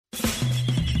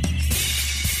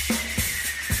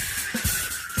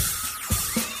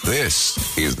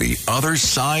This is The Other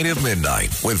Side of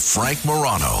Midnight with Frank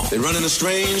Morano. They're running a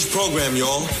strange program,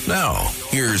 y'all. Now,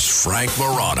 here's Frank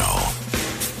Morano.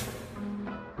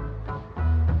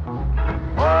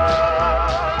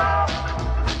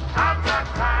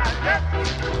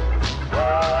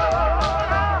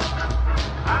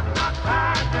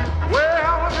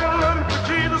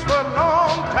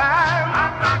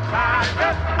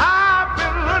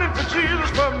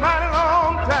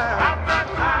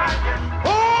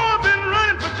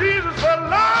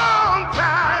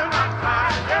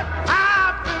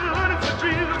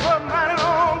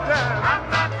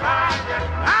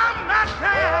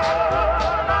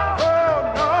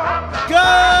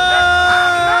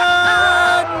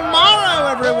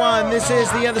 This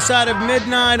is The Other Side of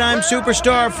Midnight. I'm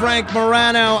superstar Frank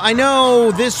Morano. I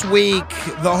know this week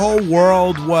the whole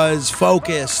world was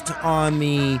focused on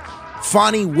the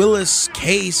Fani Willis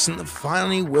case and the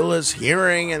Fani Willis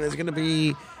hearing, and there's going to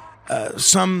be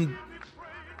something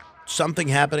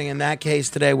happening in that case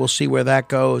today. We'll see where that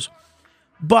goes.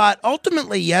 But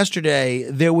ultimately yesterday,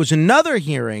 there was another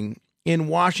hearing in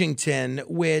Washington,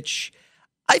 which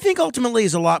I think ultimately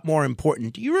is a lot more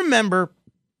important. Do you remember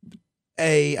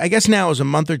I guess now it was a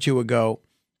month or two ago,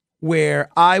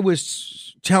 where I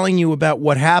was telling you about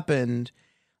what happened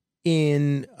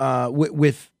in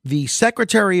with the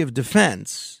Secretary of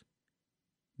Defense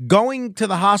going to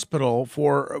the hospital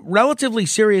for a relatively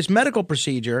serious medical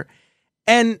procedure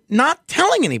and not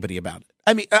telling anybody about it.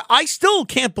 I mean, I still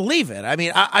can't believe it. I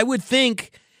mean, I would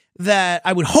think that,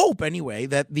 I would hope anyway,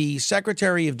 that the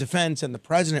Secretary of Defense and the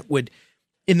President would,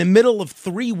 in the middle of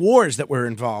 3 wars that we're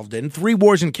involved in, 3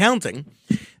 wars and counting,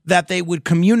 that they would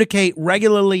communicate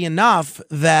regularly enough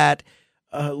that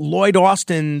Lloyd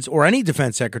Austin's, or any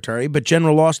defense secretary, but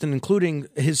General Austin, including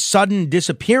his sudden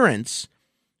disappearance,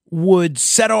 would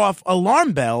set off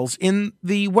alarm bells in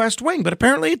the West Wing. But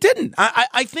apparently it didn't.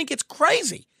 I think it's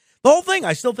crazy. The whole thing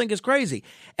I still think is crazy.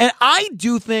 And I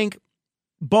do think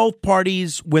both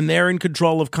parties, when they're in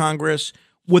control of Congress,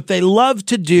 what they love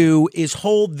to do is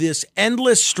hold this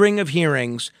endless string of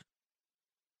hearings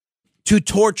to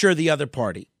torture the other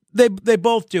party. They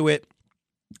both do it.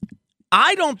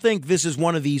 I don't think this is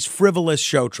one of these frivolous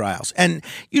show trials. And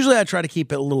usually I try to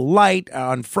keep it a little light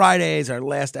on Fridays, our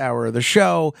last hour of the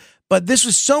show. But this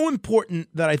was so important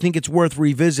that I think it's worth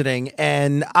revisiting.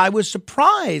 And I was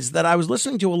surprised that I was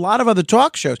listening to a lot of other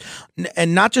talk shows,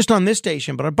 and not just on this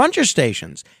station, but a bunch of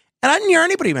stations. And I didn't hear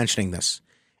anybody mentioning this.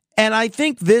 And I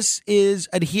think this is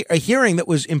a hearing that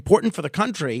was important for the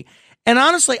country. And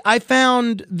honestly, I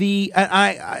found the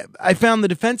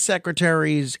defense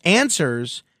secretary's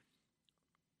answers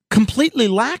completely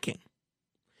lacking.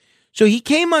 So he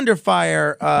came under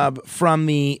fire from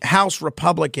the House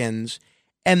Republicans,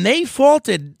 and they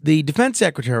faulted the defense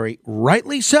secretary,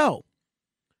 rightly so,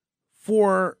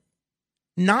 for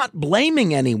not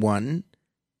blaming anyone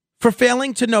for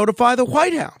failing to notify the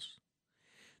White House.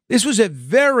 This was a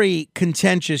very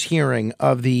contentious hearing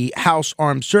of the House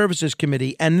Armed Services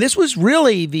Committee, and this was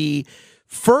really the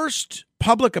first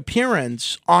public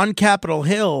appearance on Capitol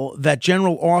Hill that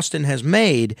General Austin has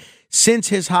made since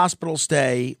his hospital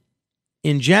stay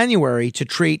in January to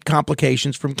treat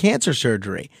complications from cancer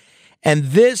surgery. And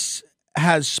this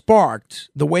has sparked,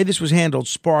 the way this was handled,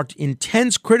 sparked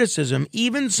intense criticism,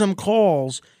 even some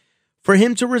calls for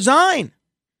him to resign.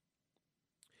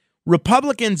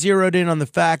 Republicans zeroed in on the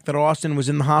fact that Austin was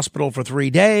in the hospital for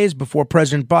 3 days before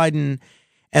President Biden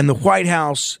and the White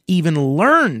House even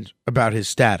learned about his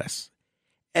status.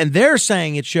 And they're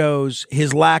saying it shows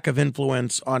his lack of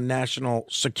influence on national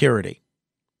security.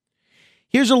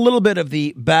 Here's a little bit of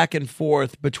the back and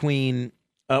forth between,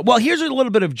 here's a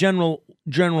little bit of General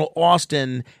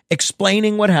Austin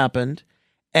explaining what happened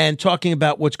and talking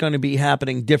about what's going to be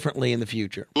happening differently in the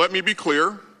future. Let me be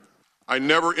clear. I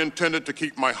never intended to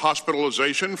keep my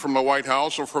hospitalization from the White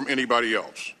House or from anybody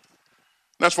else.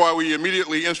 That's why we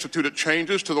immediately instituted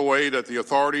changes to the way that the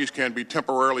authorities can be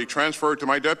temporarily transferred to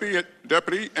my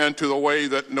deputy and to the way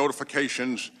that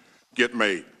notifications get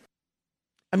made.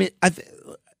 I mean,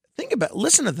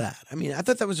 listen to that. I mean, I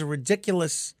thought that was a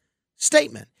ridiculous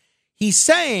statement. He's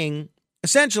saying,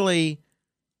 essentially,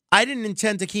 I didn't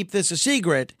intend to keep this a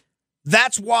secret.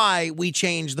 That's why we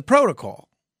changed the protocol.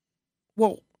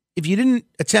 Well, if you didn't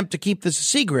attempt to keep this a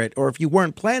secret, or if you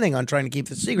weren't planning on trying to keep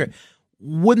this a secret,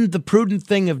 wouldn't the prudent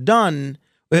thing have been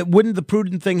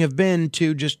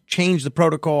to just change the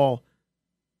protocol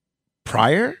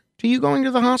prior to you going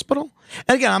to the hospital?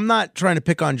 And again, I'm not trying to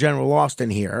pick on General Austin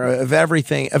here. Of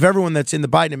everyone that's in the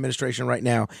Biden administration right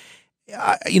now,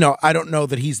 I don't know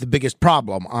that he's the biggest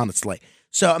problem, honestly.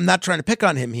 So I'm not trying to pick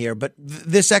on him here, but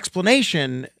this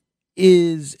explanation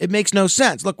it makes no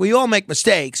sense. Look, we all make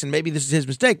mistakes, and maybe this is his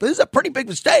mistake, but this is a pretty big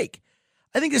mistake.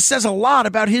 I think this says a lot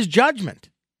about his judgment.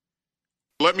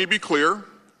 Let me be clear.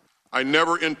 I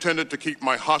never intended to keep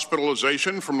my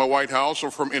hospitalization from the White House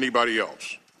or from anybody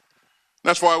else.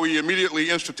 That's why we immediately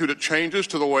instituted changes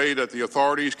to the way that the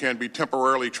authorities can be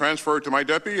temporarily transferred to my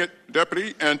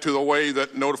deputy and to the way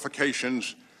that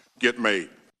notifications get made.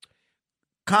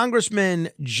 Congressman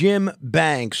Jim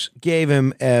Banks gave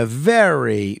him a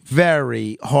very,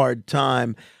 very hard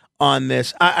time on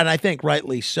this, and I think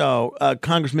rightly so.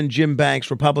 Congressman Jim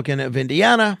Banks, Republican of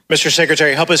Indiana. Mr.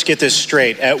 Secretary, help us get this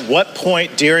straight. At what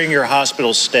point during your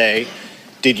hospital stay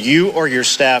did you or your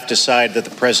staff decide that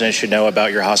the president should know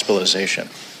about your hospitalization?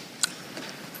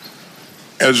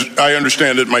 As I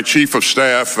understand it, my chief of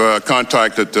staff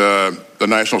contacted the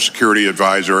National Security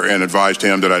Advisor and advised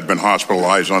him that I'd been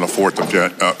hospitalized on the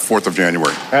 4th of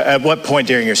January. At what point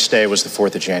during your stay was the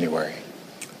 4th of January?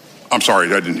 I'm sorry,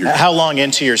 I didn't hear you. How long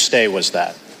into your stay was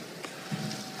that?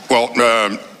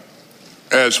 Well,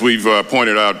 as we've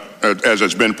pointed out, as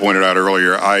has been pointed out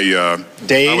earlier, I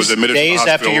was admitted to the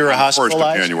hospital after you were hospitalized? on the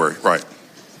 1st of January, right.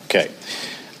 Okay.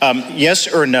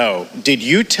 Yes or no, did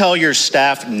you tell your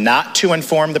staff not to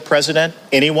inform the president,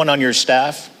 anyone on your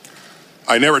staff?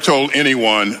 I never told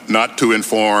anyone not to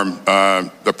inform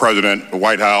the president, the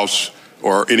White House,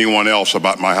 or anyone else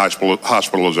about my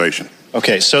hospitalization.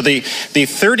 Okay, so the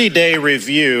 30-day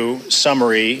review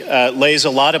summary lays a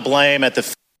lot of blame at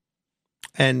the...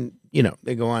 And,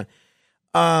 they go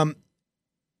on.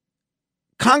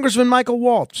 Congressman Michael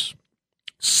Waltz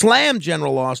slammed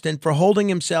General Austin for holding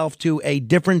himself to a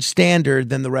different standard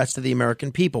than the rest of the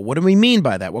American people. What do we mean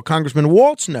by that? Well, Congressman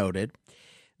Waltz noted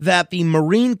that the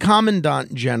Marine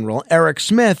Commandant General, Eric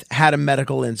Smith, had a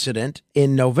medical incident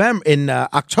in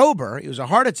October. It was a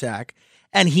heart attack,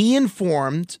 and he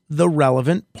informed the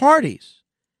relevant parties.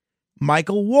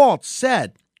 Michael Waltz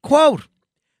said, quote,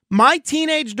 "My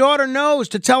teenage daughter knows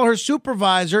to tell her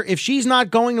supervisor if she's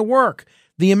not going to work.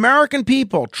 The American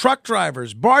people, truck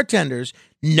drivers, bartenders,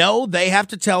 know they have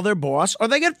to tell their boss or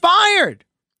they get fired.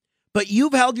 But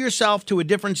you've held yourself to a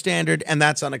different standard, and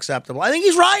that's unacceptable." I think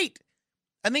he's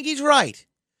right.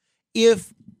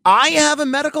 If I have a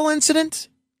medical incident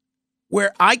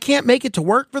where I can't make it to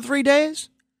work for 3 days,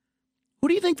 who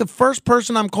do you think the first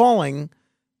person I'm calling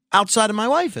outside of my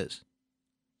wife is?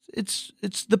 It's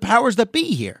the powers that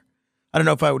be here. I don't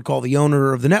know if I would call the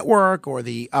owner of the network or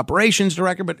the operations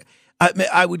director, but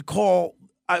I would call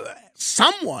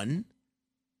someone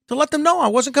to let them know I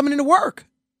wasn't coming into work.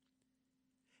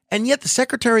 And yet the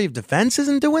Secretary of Defense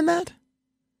isn't doing that?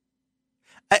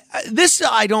 This,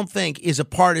 I don't think, is a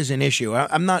partisan issue.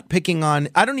 I'm not picking on...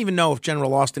 I don't even know if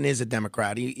General Austin is a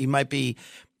Democrat. He might be,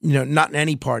 not in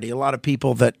any party. A lot of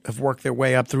people that have worked their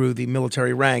way up through the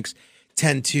military ranks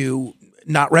tend to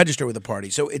not register with the party.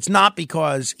 So it's not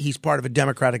because he's part of a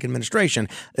Democratic administration.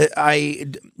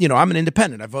 I'm an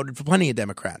independent. I voted for plenty of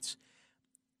Democrats.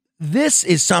 This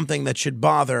is something that should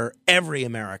bother every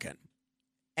American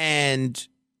and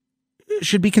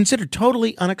should be considered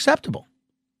totally unacceptable.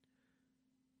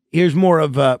 Here's more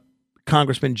of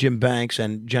Congressman Jim Banks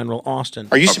and General Austin.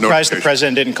 Are you surprised the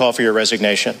president didn't call for your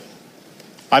resignation?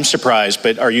 I'm surprised,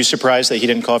 but are you surprised that he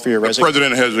didn't call for your resignation? The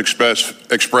president has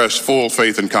expressed full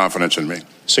faith and confidence in me.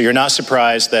 So you're not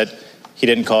surprised that he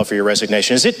didn't call for your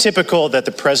resignation? Is it typical that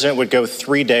the president would go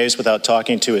 3 days without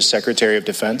talking to his Secretary of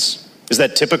Defense? Is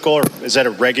that typical, or is that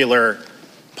a regular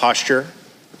posture?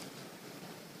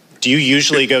 Do you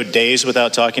usually go days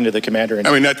without talking to the commander?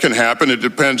 I mean, that can happen. It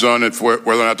depends on whether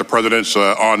or not the president's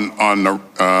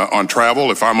on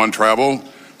travel. If I'm on travel,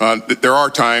 there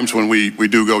are times when we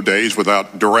do go days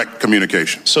without direct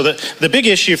communication. So the big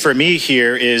issue for me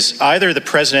here is either the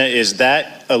president is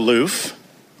that aloof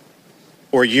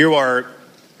or you are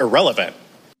irrelevant.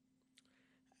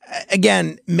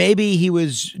 Again, maybe he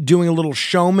was doing a little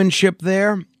showmanship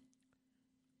there.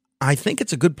 I think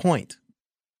it's a good point.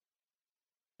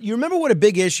 You remember what a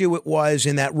big issue it was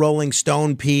in that Rolling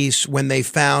Stone piece when they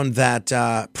found that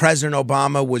President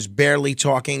Obama was barely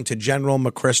talking to General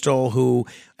McChrystal, who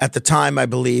at the time, I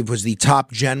believe, was the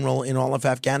top general in all of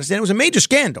Afghanistan. It was a major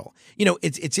scandal.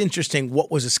 It's interesting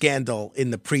what was a scandal in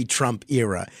the pre-Trump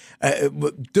era.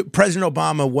 President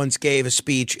Obama once gave a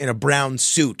speech in a brown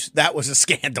suit. That was a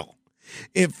scandal.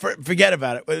 Forget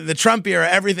about it. The Trump era,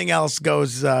 everything else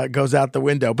goes out the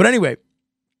window. But anyway,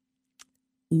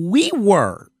 we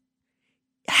were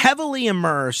heavily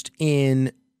immersed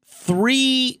in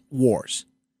 3 wars,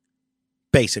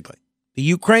 basically. The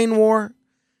Ukraine war,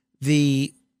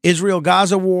 the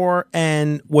Israel-Gaza war,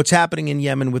 and what's happening in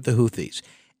Yemen with the Houthis.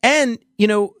 And,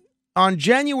 on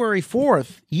January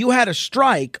 4th, you had a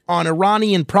strike on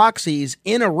Iranian proxies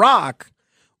in Iraq,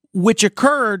 which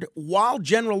occurred while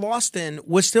General Austin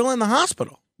was still in the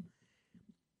hospital.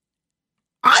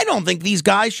 I don't think these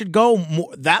guys should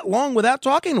go that long without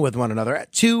talking with one another.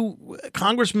 To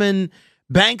Congressman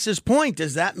Banks's point,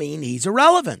 does that mean he's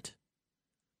irrelevant?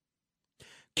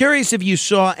 Curious if you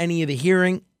saw any of the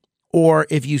hearing or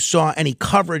if you saw any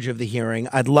coverage of the hearing.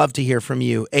 I'd love to hear from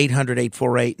you.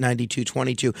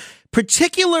 800-848-9222,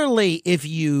 particularly if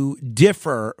you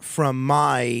differ from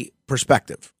my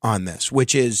perspective on this,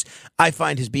 which is I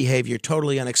find his behavior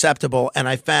totally unacceptable, and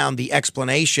I found the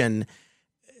explanation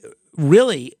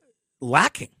really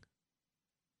lacking.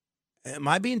 Am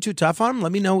I being too tough on him?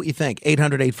 Let me know what you think.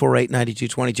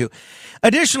 800-848-9222.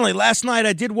 Additionally, last night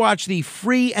I did watch the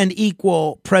free and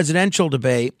equal presidential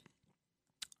debate.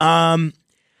 I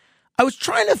was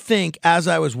trying to think as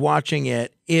I was watching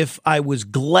it if I was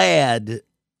glad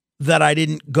that I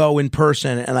didn't go in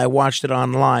person and I watched it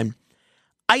online.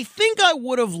 I think I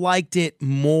would have liked it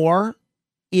more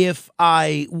if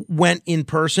I went in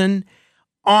person.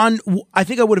 I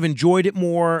think I would have enjoyed it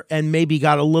more and maybe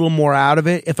got a little more out of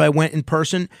it if I went in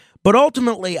person. But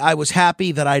ultimately, I was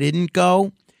happy that I didn't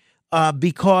go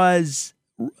because,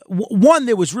 one,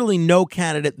 there was really no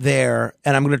candidate there,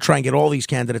 and I'm going to try and get all these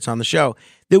candidates on the show.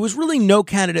 There was really no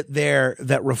candidate there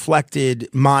that reflected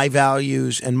my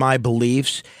values and my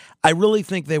beliefs. I really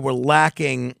think they were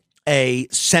lacking a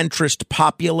centrist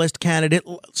populist candidate,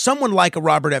 someone like a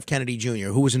Robert F. Kennedy Jr.,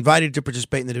 who was invited to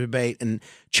participate in the debate and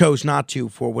chose not to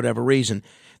for whatever reason.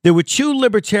 There were two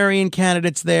libertarian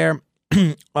candidates there,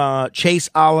 Chase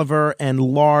Oliver and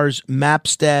Lars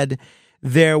Mapstead.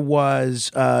 There were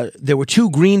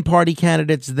two Green Party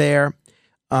candidates there,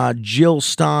 Jill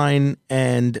Stein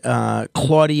and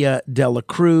Claudia de la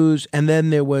Cruz. And then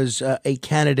there was a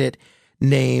candidate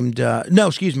named, the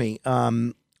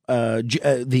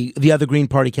other Green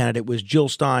Party candidate was Jill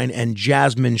Stein and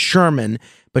Jasmine Sherman,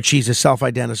 but she's a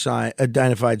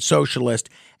self-identified socialist.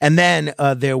 And then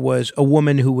there was a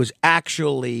woman who was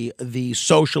actually the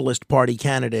Socialist Party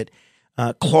candidate,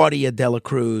 Claudia de la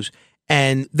Cruz.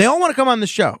 And they all want to come on the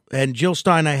show. And Jill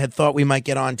Stein, I had thought we might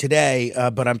get on today,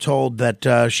 but I'm told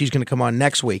that she's going to come on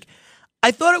next week.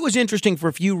 I thought it was interesting for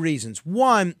a few reasons.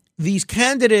 One, these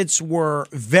candidates were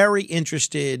very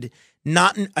interested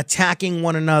not in attacking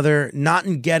one another, not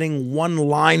in getting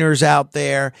one-liners out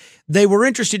there. They were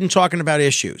interested in talking about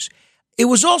issues. It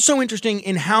was also interesting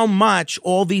in how much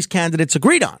all these candidates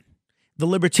agreed on. The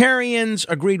Libertarians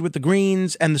agreed with the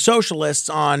Greens and the Socialists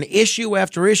on issue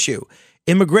after issue.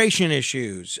 Immigration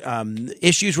issues,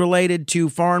 issues related to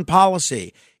foreign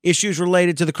policy, issues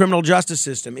related to the criminal justice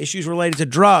system, issues related to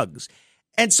drugs.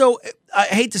 And so I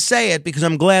hate to say it because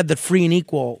I'm glad that Free and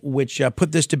Equal, which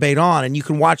put this debate on, and you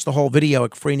can watch the whole video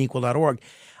at freeandequal.org.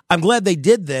 I'm glad they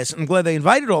did this. I'm glad they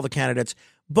invited all the candidates,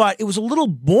 but it was a little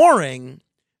boring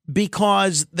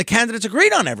because the candidates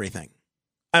agreed on everything.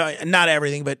 Not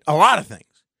everything, but a lot of things.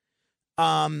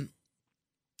 I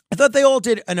thought they all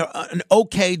did an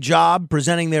okay job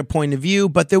presenting their point of view,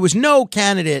 but there was no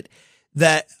candidate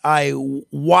that I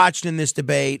watched in this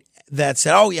debate that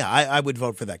said, oh, yeah, I would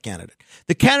vote for that candidate.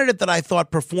 The candidate that I thought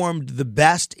performed the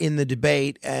best in the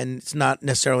debate, and it's not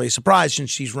necessarily a surprise since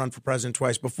she's run for president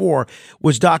twice before,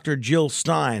 was Dr. Jill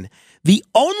Stein. The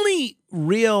only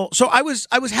real – so I was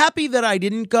happy that I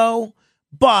didn't go,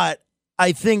 but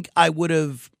I think I would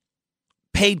have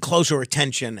paid closer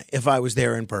attention if I was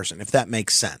there in person, if that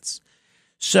makes sense.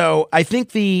 So I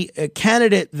think the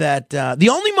candidate that the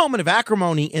only moment of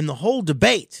acrimony in the whole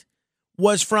debate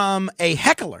was from a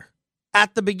heckler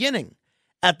at the beginning.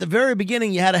 At the very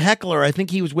beginning, you had a heckler. I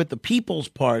think he was with the People's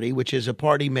Party, which is a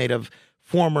party made of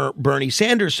former Bernie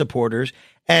Sanders supporters.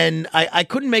 And I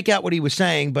couldn't make out what he was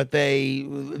saying, but they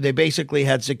basically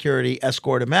had security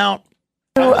escort him out.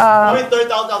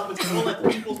 $30,000 people at the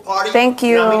People's Party. Thank you.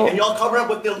 You know what I mean? And y'all cover up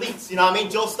with the elites. You know what I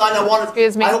mean? Jill Stein,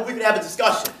 Excuse me. I hope we can have a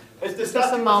discussion. It's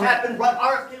discussing what's moment. happened. Right,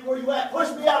 RFK, where you at? Push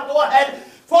me out. Go ahead.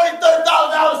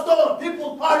 $30,000 stolen.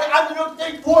 People's Party. I'm the New York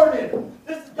State coordinator.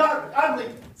 This is garbage. I'm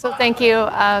leaving. So thank you.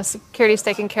 Security's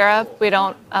taken care of. We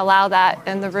don't allow that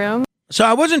in the room. So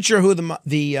I wasn't sure who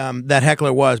that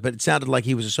heckler was, but it sounded like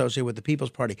he was associated with the People's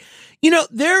Party. You know,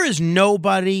 there is no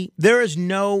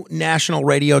national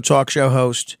radio talk show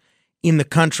host in the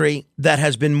country that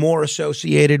has been more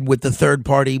associated with the third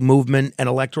party movement and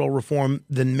electoral reform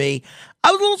than me.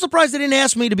 I was a little surprised they didn't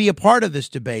ask me to be a part of this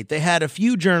debate. They had a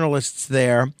few journalists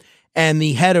there and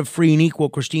the head of Free and Equal,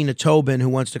 Christina Tobin, who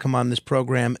wants to come on this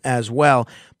program as well.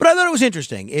 But I thought it was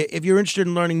interesting. If you're interested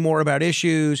in learning more about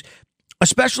issues,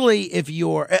 especially if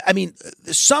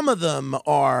some of them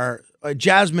are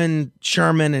Jasmine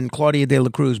Sherman and Claudia de la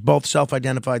Cruz, both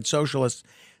self-identified socialists,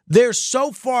 they're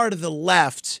so far to the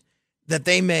left that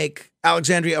they make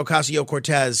Alexandria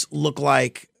Ocasio-Cortez look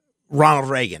like Ronald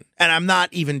Reagan. And I'm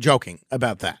not even joking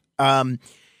about that.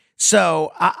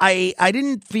 So I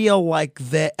didn't feel like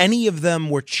that any of them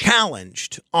were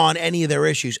challenged on any of their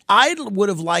issues. I would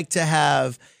have liked to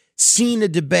have seen a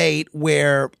debate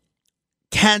where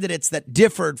candidates that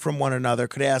differed from one another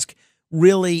could ask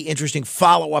really interesting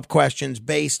follow-up questions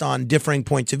based on differing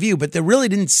points of view. But there really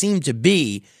didn't seem to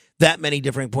be that many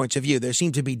differing points of view. There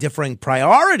seemed to be differing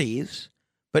priorities,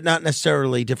 but not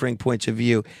necessarily differing points of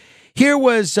view. Here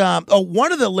was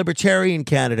one of the Libertarian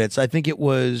candidates, I think it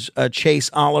was Chase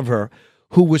Oliver,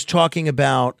 who was talking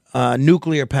about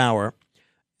nuclear power.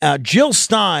 Jill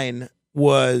Stein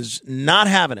was not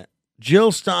having it.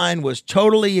 Jill Stein was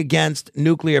totally against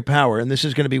nuclear power, and this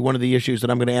is going to be one of the issues that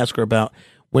I'm going to ask her about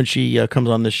when she comes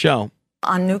on this show.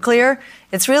 On nuclear,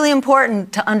 it's really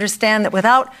important to understand that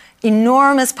without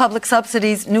enormous public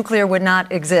subsidies, nuclear would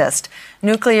not exist.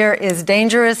 Nuclear is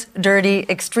dangerous, dirty,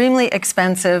 extremely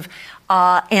expensive,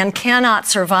 and cannot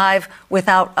survive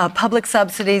without public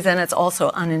subsidies, and it's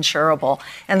also uninsurable.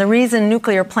 And the reason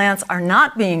nuclear plants are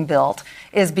not being built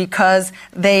is because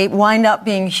they wind up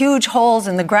being huge holes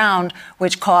in the ground,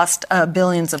 which cost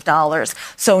billions of dollars.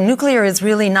 So nuclear is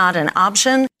really not an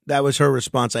option. That was her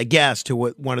response, I guess, to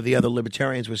what one of the other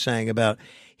libertarians was saying about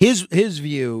his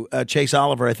view. Chase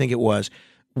Oliver, I think it was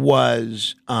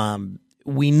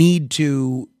we need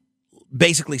to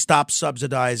basically stop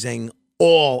subsidizing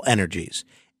all energies.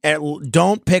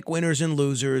 Don't pick winners and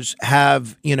losers.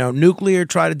 Have, nuclear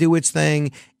try to do its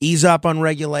thing, ease up on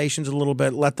regulations a little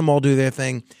bit, let them all do their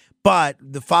thing. But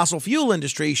the fossil fuel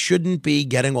industry shouldn't be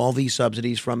getting all these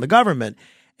subsidies from the government.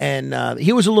 And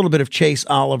here was a little bit of Chase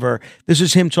Oliver. This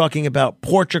is him talking about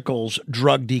Portugal's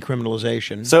drug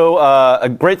decriminalization. So a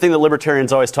great thing that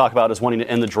libertarians always talk about is wanting to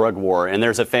end the drug war. And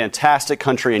there's a fantastic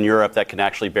country in Europe that can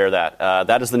actually bear that.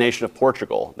 That is the nation of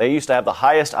Portugal. They used to have the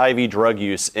highest IV drug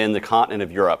use in the continent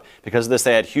of Europe. Because of this,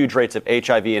 they had huge rates of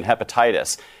HIV and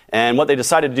hepatitis. And what they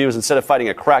decided to do is, instead of fighting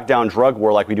a crackdown drug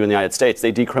war like we do in the United States,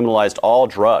 they decriminalized all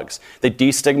drugs. They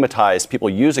destigmatized people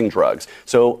using drugs.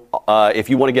 So if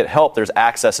you want to get help, there's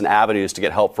access and avenues to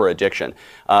get help for addiction.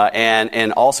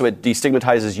 And also it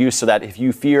destigmatizes use so that if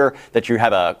you fear that you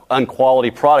have an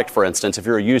unquality product, for instance, if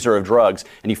you're a user of drugs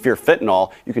and you fear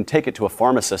fentanyl, you can take it to a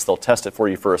pharmacist. They'll test it for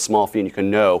you for a small fee and you can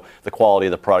know the quality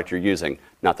of the product you're using.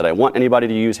 Not that I want anybody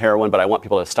to use heroin, but I want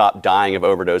people to stop dying of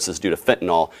overdoses due to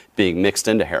fentanyl being mixed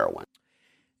into heroin.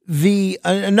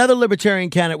 Another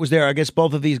libertarian candidate was there. I guess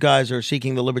both of these guys are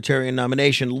seeking the libertarian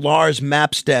nomination. Lars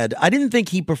Mapstead. I didn't think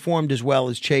he performed as well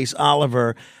as Chase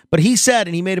Oliver, but he said,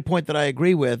 and he made a point that I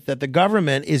agree with, that the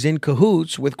government is in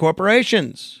cahoots with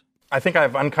corporations. I think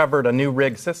I've uncovered a new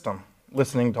rigged system,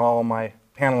 listening to all my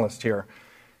panelists here.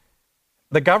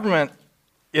 The government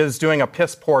is doing a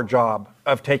piss-poor job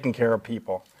of taking care of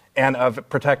people and of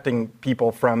protecting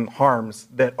people from harms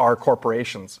that are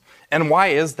corporations. And why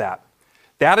is that?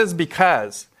 That is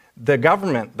because the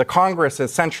government, the Congress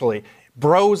essentially,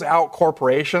 bros out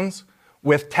corporations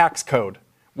with tax code.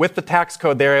 With the tax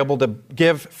code, they're able to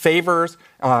give favors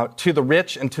to the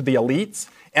rich and to the elites.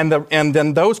 And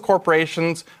then those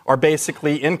corporations are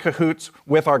basically in cahoots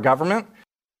with our government.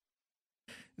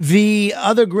 The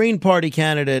other Green Party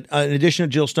candidate, in addition to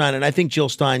Jill Stein, and I think Jill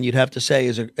Stein, you'd have to say,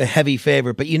 is a heavy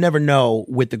favorite, but you never know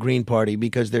with the Green Party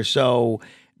because they're so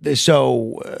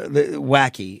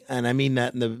wacky, and I mean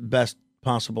that in the best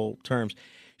possible terms.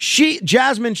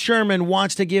 Jasmine Sherman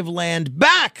wants to give land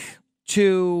back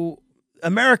to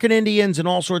American Indians and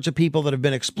all sorts of people that have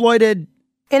been exploited.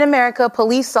 In America,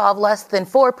 police solve less than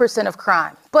 4% of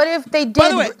crime. But if they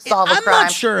did solve a crime... I'm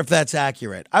not sure if that's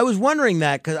accurate. I was wondering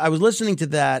that because I was listening to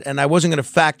that and I wasn't going to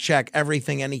fact check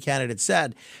everything any candidate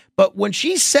said. But when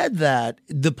she said that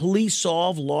the police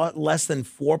solve less than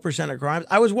 4% of crimes,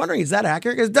 I was wondering, is that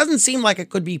accurate? Because it doesn't seem like it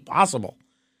could be possible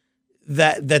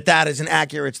that is an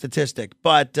accurate statistic.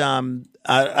 But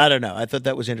I don't know. I thought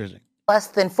that was interesting. Less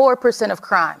than 4% of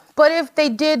crime. But if they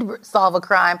did solve a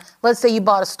crime, let's say you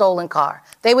bought a stolen car,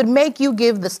 they would make you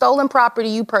give the stolen property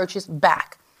you purchased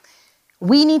back.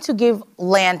 We need to give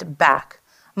land back.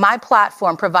 My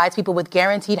platform provides people with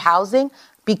guaranteed housing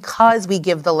because we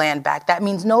give the land back. That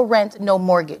means no rent, no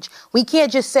mortgage. We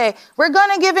can't just say, we're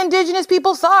going to give indigenous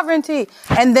people sovereignty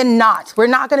and then not. We're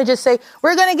not going to just say,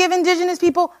 we're going to give indigenous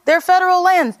people their federal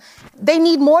lands. They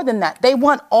need more than that. They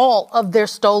want all of their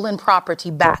stolen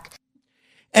property back.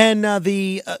 And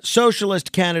the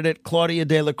socialist candidate, Claudia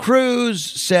de la Cruz,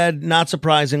 said, not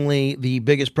surprisingly, the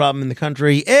biggest problem in the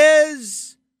country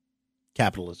is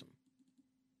capitalism.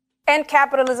 end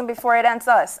capitalism before it ends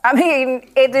us. I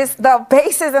mean, it is the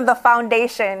basis and the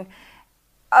foundation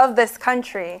of this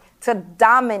country to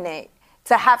dominate,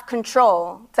 to have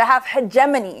control, to have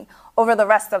hegemony over the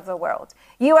rest of the world.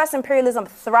 U.S. imperialism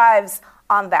thrives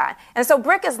on that. And so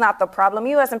BRIC is not the problem.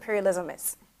 U.S. imperialism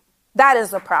is. That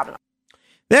is the problem.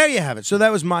 There you have it. So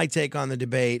that was my take on the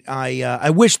debate. I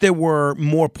wish there were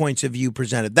more points of view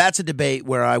presented. That's a debate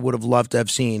where I would have loved to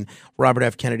have seen Robert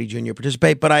F. Kennedy Jr.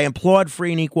 participate, but I applaud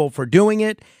Free and Equal for doing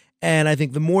it. And I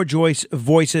think the more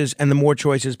voices and the more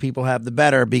choices people have, the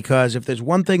better, because if there's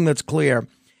one thing that's clear,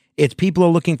 it's people are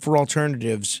looking for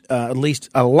alternatives. At least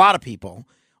a lot of people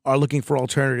are looking for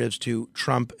alternatives to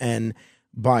Trump and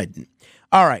Biden.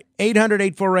 All right,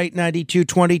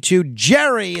 800-848-9222.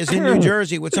 Jerry is in New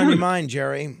Jersey. What's on your mind,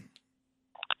 Jerry?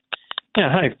 Yeah,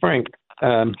 hi, Frank.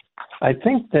 I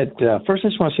think that first I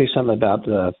just want to say something about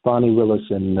Fani Willis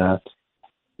and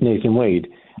Nathan Wade.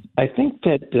 I think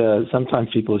that sometimes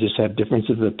people just have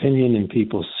differences of opinion and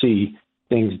people see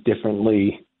things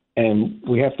differently, and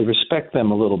we have to respect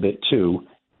them a little bit too.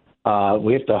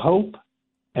 We have to hope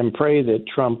and pray that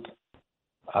Trump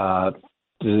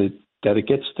that it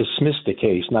gets dismissed, the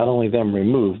case, not only them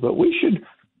removed, but we should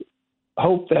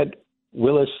hope that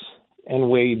Willis and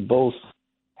Wade both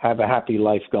have a happy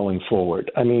life going forward.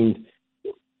 I mean,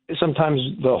 sometimes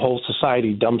the whole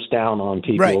society dumps down on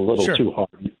people a little too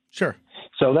hard. Sure.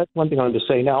 So that's one thing I wanted to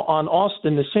say. Now, on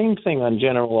Austin, the same thing on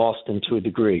General Austin to a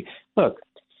degree. Look,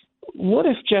 what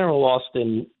if General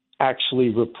Austin actually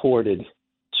reported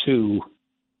to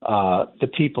the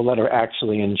people that are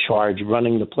actually in charge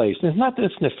running the place? And it's not that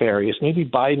it's nefarious. Maybe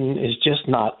Biden is just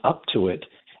not up to it,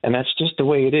 and that's just the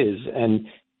way it is, and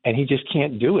he just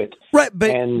can't do it. Right,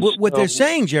 but what they're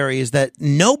saying, Jerry, is that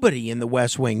nobody in the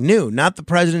West Wing knew, not the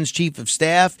president's chief of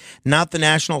staff, not the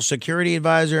national security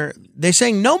advisor. They're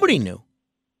saying nobody knew.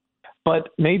 But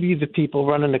maybe the people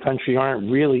running the country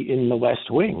aren't really in the West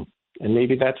Wing, and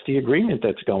maybe that's the agreement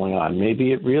that's going on.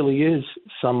 Maybe it really is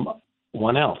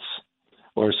someone else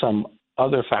or some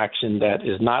other faction that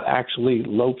is not actually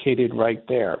located right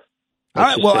there. All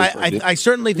right. Well, I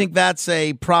certainly think that's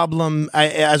a problem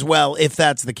as well, if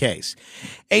that's the case.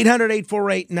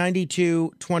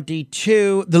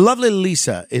 800-848-9222. The lovely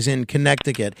Lisa is in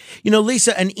Connecticut. You know,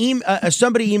 Lisa,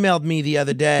 somebody emailed me the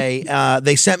other day.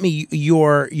 They sent me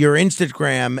your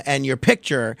Instagram and your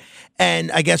picture,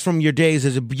 and I guess from your days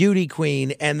as a beauty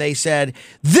queen, and they said,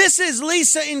 "This is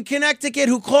Lisa in Connecticut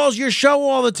who calls your show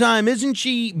all the time. Isn't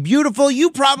she beautiful?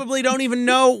 You probably don't even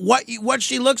know what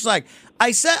she looks like."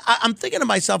 I said, I'm thinking to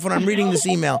myself when I'm reading this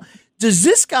email, does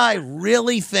this guy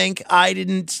really think I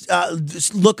didn't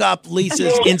look up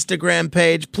Lisa's Instagram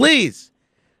page? Please.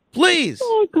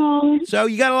 Oh, God. So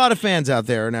you got a lot of fans out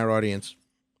there in our audience.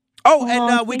 Oh,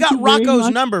 and we got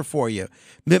Rocco's number for you.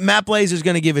 Matt Blaze is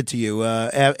going to give it to you.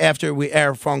 After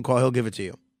our phone call, he'll give it to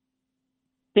you.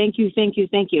 Thank you. Thank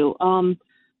you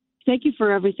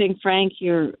for everything, Frank.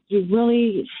 You're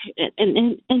really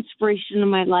an inspiration in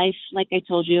my life, like I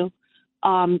told you.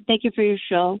 Thank you for your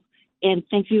show, and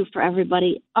thank you for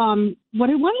everybody. What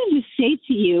I wanted to say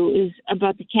to you is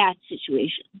about the cat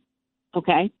situation,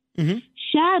 okay? Mm-hmm.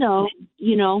 Shadow,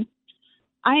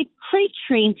 I crate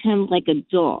trained him like a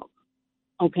dog,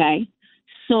 okay?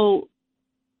 So,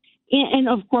 and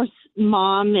of course,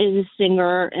 Mom is a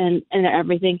singer and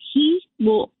everything. He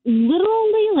will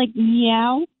literally,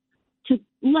 meow to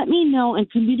let me know and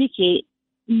communicate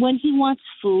when he wants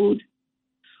food,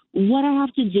 what I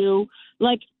have to do.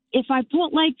 Like, if I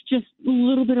put, just a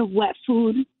little bit of wet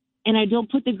food and I don't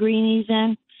put the greenies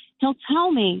in, he'll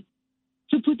tell me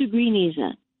to put the greenies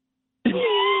in.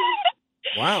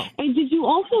 Wow. And did you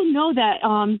also know that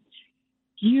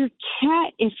your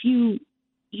cat, if you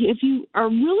are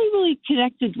really, really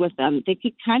connected with them, they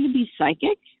could kind of be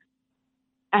psychic?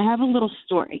 I have a little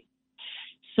story.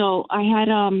 So I had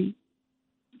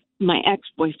my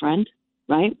ex-boyfriend,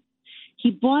 right?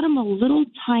 He bought him a little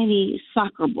tiny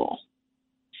soccer ball.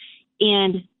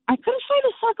 And I couldn't find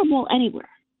a soccer ball anywhere,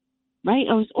 right?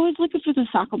 I was always looking for the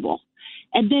soccer ball.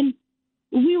 And then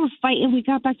we were fighting. We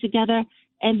got back together.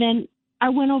 And then I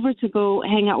went over to go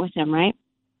hang out with him, right?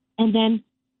 And then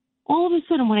all of a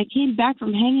sudden, when I came back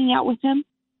from hanging out with him,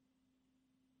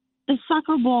 the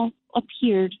soccer ball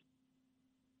appeared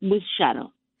with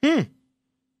Shadow. So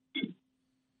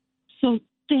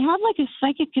they have a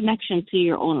psychic connection to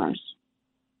your owners.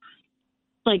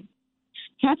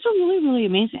 Cats are really, really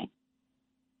amazing.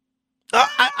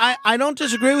 I don't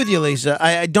disagree with you, Lisa.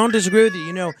 I don't disagree with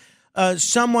you.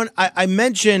 Someone I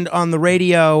mentioned on the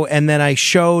radio, and then I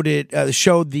showed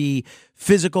the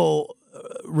physical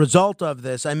result of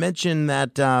this, I mentioned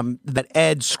that that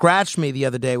Ed scratched me the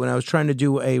other day when I was trying to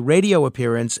do a radio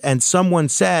appearance, and someone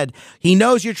said he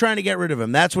knows you're trying to get rid of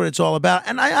him. That's what it's all about.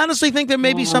 And I honestly think there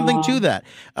may be something to that.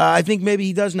 I think maybe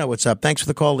he does know what's up. Thanks for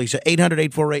the call, Lisa.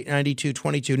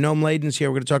 800-848-9222. Noam Layden's here.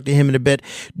 We're going to talk to him in a bit.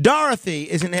 Dorothy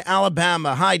is in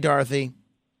Alabama. Hi, Dorothy.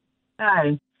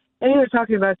 Hi. And you were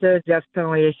talking about the death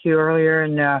penalty issue earlier,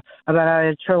 and about how I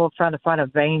had trouble trying to find a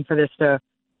vein for this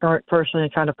current person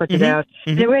and trying to put it out.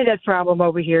 And we had that problem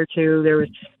over here, too. There was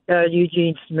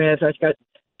Eugene Smith. I got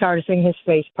tired of seeing his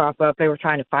face pop up. They were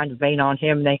trying to find a vein on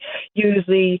him. They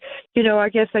usually, I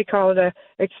guess they call it a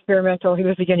experimental. He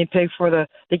was the guinea pig for the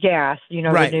gas, the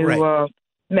new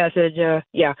message.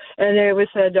 Yeah. And it was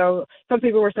said, some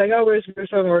people were saying, it was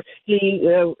gruesome, or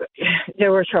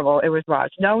there was trouble. It was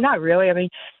botched. No, not really. I mean,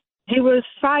 he was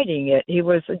fighting it. He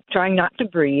was trying not to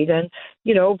breathe and,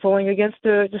 pulling against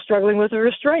the struggling with the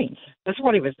restraints. That's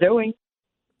what he was doing.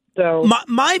 So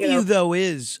my view, though,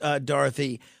 is,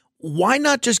 Dorothy, why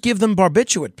not just give them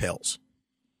barbiturate pills?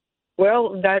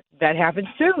 Well, that happens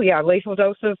too. Yeah, lethal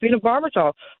dose of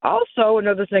phenobarbital. Also,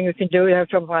 another thing you can do, you have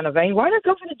trouble finding a vein. Why not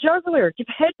go for the jugular? Get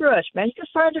a head rush, man. You can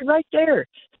find it right there.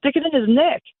 Stick it in his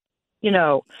neck.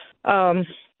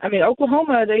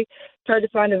 Oklahoma, they tried to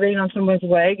find a vein on someone's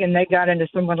leg, and they got into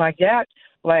someone like that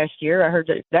last year. I heard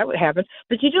that would happen.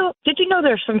 But did you know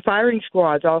there's some firing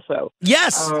squads also?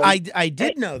 Yes, I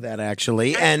did know that,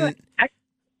 actually. And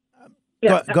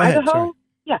go ahead. Idaho,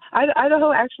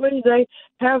 Idaho, actually, they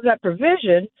have that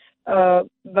provision,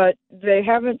 but they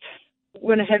haven't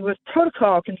went ahead with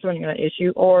protocol concerning that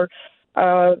issue or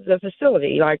the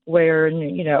facility, like where,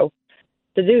 to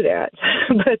do that.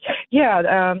 But,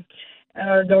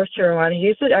 North Carolina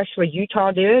used it. Actually,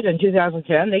 Utah did in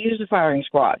 2010. They used the firing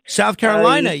squad. South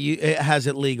Carolina has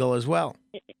it legal as well.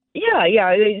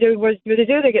 Yeah.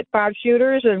 They get 5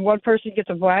 shooters, and one person gets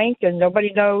a blank, and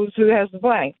nobody knows who has the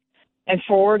blank. And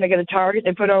 4, and they get a target,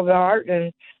 they put over the heart,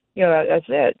 and, that's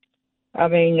it. I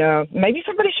mean, maybe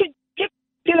somebody should get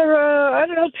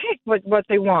pick what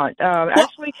they want. The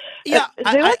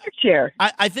electric chair.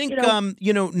 I think,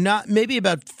 not maybe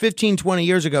about 15, 20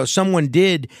 years ago, someone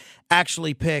did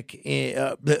actually pick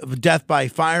the death by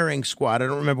firing squad. I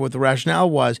don't remember what the rationale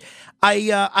was.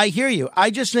 I hear you. I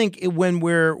just think when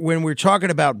we're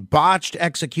talking about botched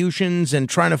executions and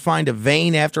trying to find a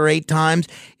vein after 8 times,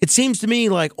 it seems to me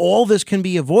like all this can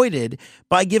be avoided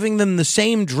by giving them the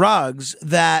same drugs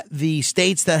that the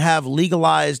states that have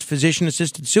legalized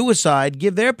physician-assisted suicide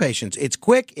give their patients. It's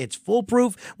quick. It's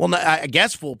foolproof. Well, I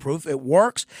guess foolproof. It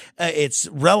works. It's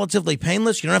relatively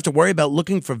painless. You don't have to worry about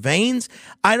looking for veins.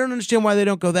 I don't understand why they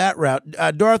don't go that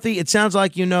route. Dorothy, it sounds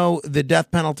like you know the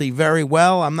death penalty very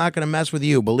well. I'm not going to mess with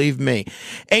you, believe me.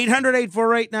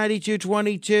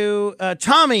 800-848-9222.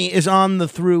 Tommy is on the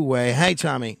throughway. Hey,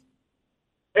 Tommy.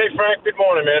 Hey, Frank. Good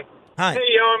morning, man. Hi. Hey,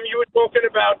 you were talking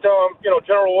about,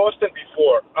 General Austin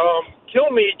before.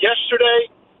 Kilmeade yesterday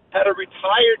had a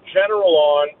retired general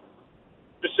on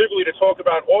specifically to talk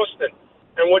about Austin.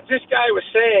 And what this guy was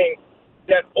saying,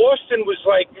 that Austin was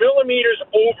like millimeters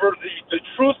over the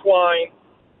truth line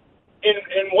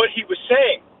in what he was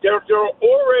saying. There are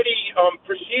already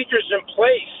procedures in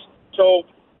place. So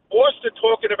Austin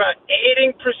talking about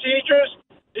adding procedures,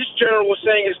 this general was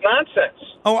saying is nonsense.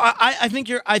 Oh, I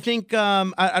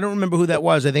don't remember who that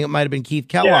was. I think it might have been Keith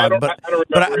Kellogg, but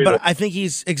I think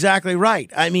he's exactly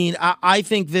right. I mean, I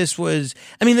think there's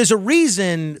a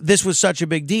reason this was such a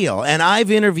big deal. And I've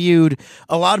interviewed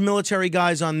a lot of military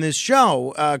guys on this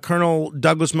show, Colonel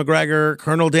Douglas McGregor,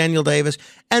 Colonel Daniel Davis,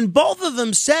 and both of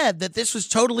them said that this was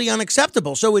totally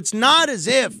unacceptable. So it's not as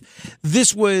if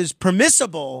this was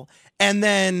permissible and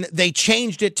then they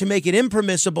changed it to make it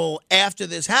impermissible after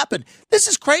this happened. This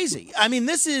is crazy. I mean,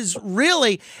 this is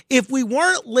really, if we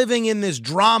weren't living in this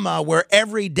drama where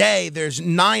every day there's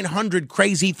 900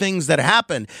 crazy things that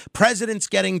happen, presidents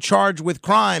getting charged with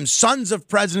crimes, sons of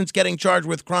presidents getting charged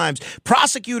with crimes,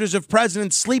 prosecutors of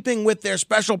presidents sleeping with their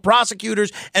special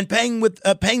prosecutors and paying them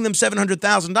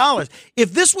 $700,000.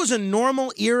 If this was a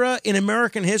normal era in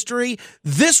American history,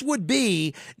 this would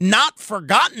be not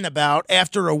forgotten about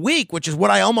after a week, which is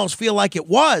what I almost feel like it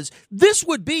was. This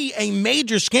would be a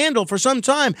major scandal for some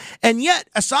time. And yet,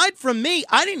 aside from me,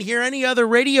 I didn't hear any other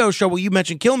radio show. Well, you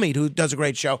mentioned Kilmeade, who does a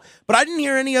great show, but I didn't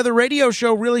hear any other radio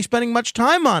show really spending much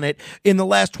time on it in the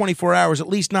last 24 hours, at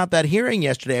least not that hearing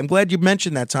yesterday. I'm glad you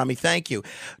mentioned that, Tommy. Thank you.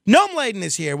 Noam Layden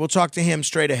is here. We'll talk to him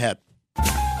straight ahead.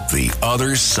 The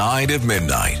Other Side of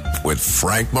Midnight with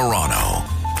Frank Morano.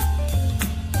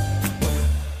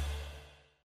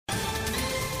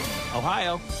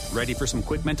 Ohio, ready for some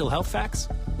quick mental health facts?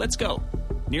 Let's go.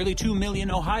 nearly 2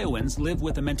 million Ohioans live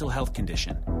with a mental health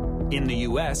condition. In the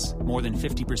U.S., more than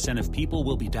 50% of people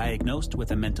will be diagnosed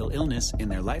with a mental illness in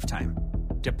their lifetime.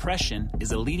 Depression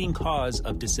is a leading cause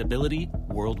of disability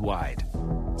worldwide.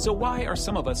 So why are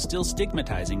some of us still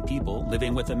stigmatizing people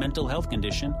living with a mental health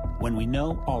condition when we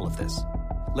know all of this?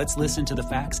 Let's listen to the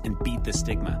facts and beat the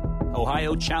stigma.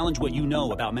 Ohio, challenge what you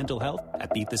know about mental health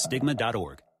at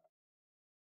beatthestigma.org.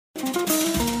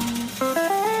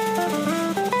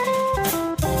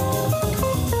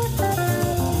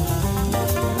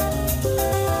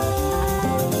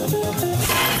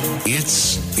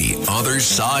 It's The Other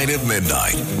Side of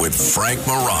Midnight with Frank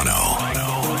Morano.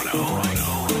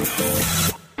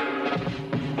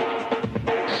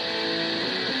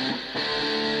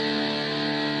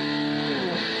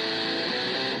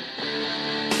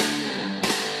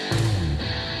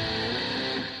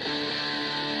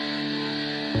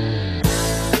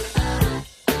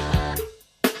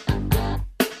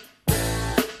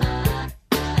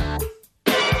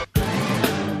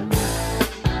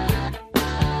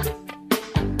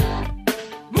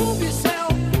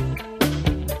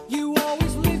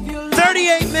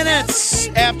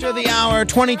 After the hour,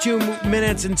 22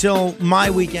 minutes until my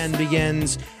weekend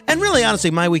begins. And really,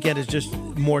 honestly, my weekend is just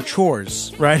more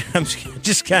chores, right? I'm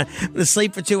just kind of going to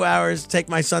sleep for 2 hours, take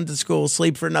my son to school,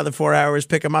 sleep for another 4 hours,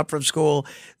 pick him up from school,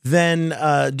 then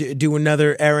do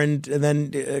another errand, and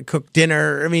then cook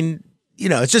dinner. I mean, you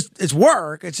know, it's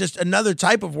work. It's just another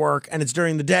type of work, and it's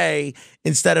during the day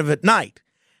instead of at night.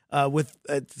 With,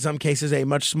 in some cases, a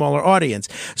much smaller audience.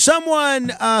 Someone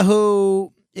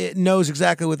who knows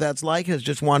exactly what that's like has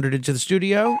just wandered into the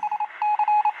studio.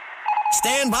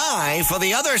 Stand by for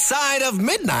the other side of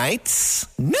Midnight's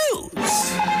news.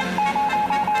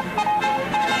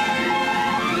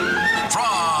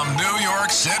 From New York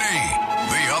City,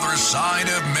 The Other Side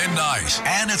of Midnight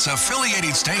and its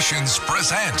affiliated stations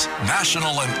present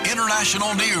national and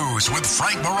international news with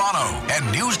Frank Morano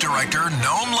and news director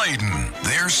Noam Laden.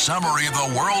 Their summary of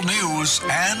the world news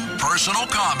and personal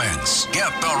comments. Get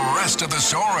the rest of the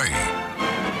story.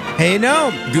 Hey,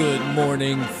 Noam. Good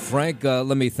morning, Frank.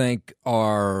 Let me thank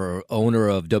our owner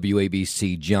of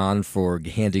WABC, John, for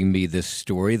handing me this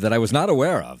story that I was not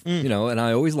aware of. You know, and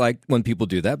I always like when people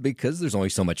do that because there's only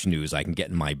so much news I can get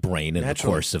in my brain in the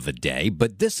course of a day.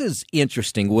 But this is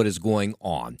interesting what is going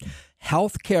on.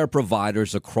 Healthcare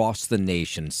providers across the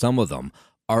nation, some of them,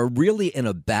 are really in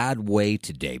a bad way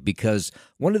today because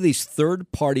one of these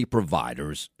third-party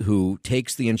providers who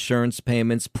takes the insurance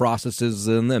payments, processes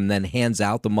them, and then hands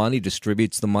out the money,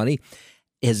 distributes the money,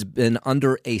 has been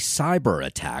under a cyber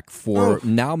attack for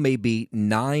now maybe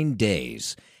 9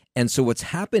 days. And so what's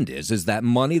happened is that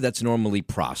money that's normally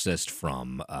processed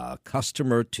from a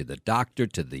customer to the doctor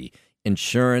to the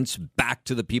insurance back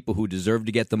to the people who deserve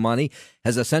to get the money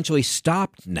has essentially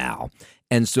stopped now.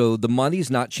 And so the money's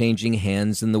not changing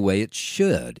hands in the way it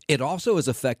should. It also is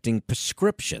affecting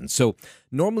prescriptions. So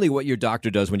normally what your doctor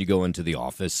does when you go into the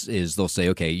office is they'll say,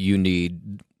 okay, you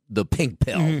need the pink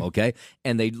pill, okay?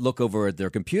 And they look over at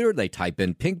their computer, they type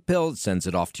in pink pill, it sends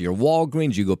it off to your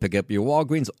Walgreens, you go pick up your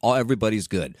Walgreens, everybody's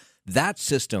good. That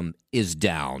system is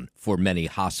down for many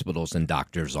hospitals and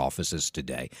doctors' offices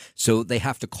today. So they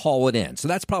have to call it in. So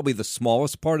that's probably the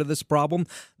smallest part of this problem.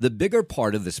 The bigger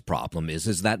part of this problem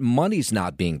is that money's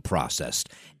not being processed.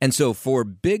 And so for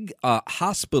big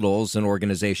hospitals and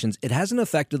organizations, it hasn't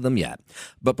affected them yet.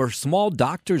 But for small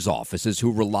doctors' offices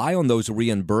who rely on those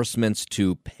reimbursements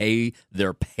to pay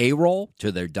their payroll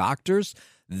to their doctors,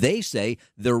 they say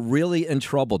they're really in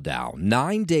trouble now.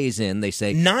 9 days in, they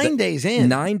say... 9 days in?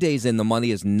 9 days in, the money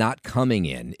is not coming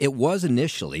in. It was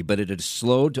initially, but it has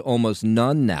slowed to almost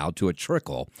none now, to a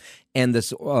trickle. And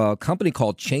this company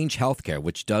called Change Healthcare,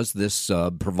 which does this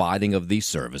providing of these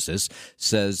services,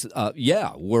 says,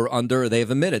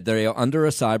 they've admitted they're under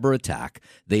a cyber attack.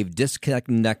 They've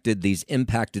disconnected these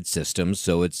impacted systems,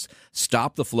 so it's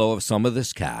stopped the flow of some of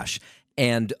this cash.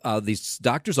 And these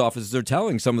doctors' offices are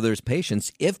telling some of their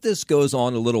patients, if this goes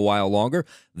on a little while longer,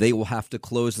 they will have to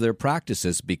close their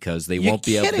practices because they won't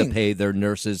be able to pay their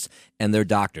nurses and their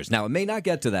doctors. Now, it may not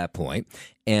get to that point,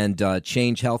 and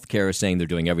Change Healthcare is saying they're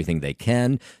doing everything they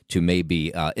can to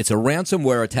maybe it's a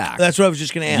ransomware attack. That's what I was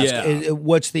just going to ask. Yeah.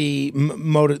 What's the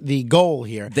the goal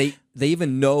here? They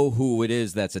even know who it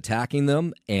is that's attacking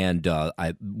them, and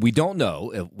we don't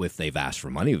know if they've asked for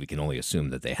money. We can only assume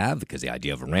that they have, because the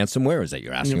idea of a ransomware is that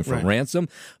you're asking for ransom.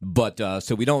 But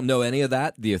so we don't know any of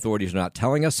that. The authorities are not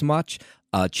telling us much.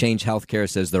 Change Healthcare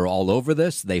says they're all over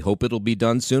this. They hope it'll be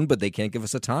done soon, but they can't give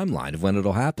us a timeline of when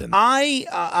it'll happen.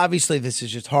 Obviously, this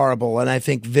is just horrible, and I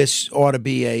think this ought to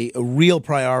be a real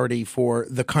priority for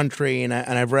the country, and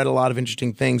I've read a lot of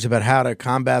interesting things about how to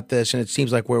combat this, and it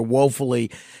seems like we're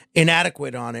woefully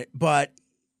inadequate on it. But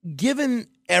given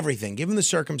everything, given the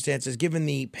circumstances, given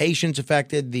the patients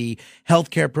affected, the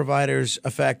healthcare providers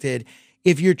affected,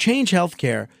 if you're Change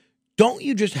Healthcare, don't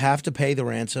you just have to pay the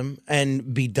ransom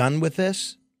and be done with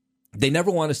this? They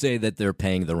never want to say that they're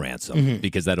paying the ransom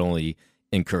because that only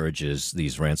encourages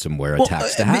these ransomware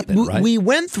attacks to happen, right? We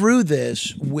went through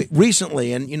this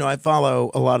recently, and, I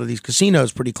follow a lot of these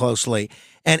casinos pretty closely,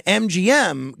 and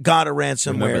MGM got a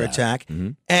ransomware attack,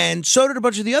 and so did a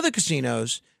bunch of the other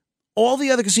casinos. All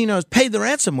the other casinos paid the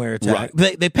ransomware attack.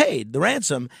 Right. They paid the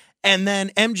ransom. And then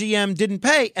MGM didn't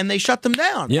pay, and they shut them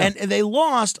down. Yeah. And they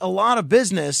lost a lot of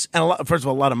business, and first of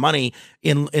all, a lot of money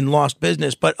in lost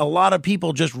business, but a lot of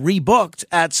people just rebooked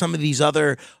at some of these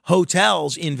other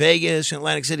hotels in Vegas,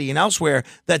 Atlantic City, and elsewhere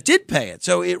that did pay it.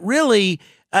 So it really,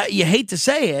 you hate to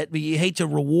say it, but you hate to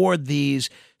reward these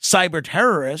cyber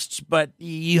terrorists, but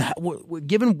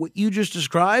given what you just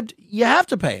described, you have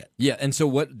to pay it. Yeah, and so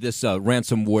what this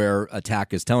ransomware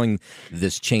attack is telling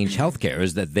this Change Healthcare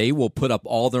is that they will put up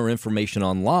all their information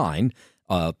online,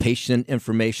 patient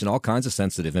information, all kinds of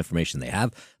sensitive information they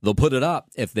have. They'll put it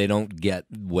up if they don't get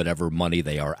whatever money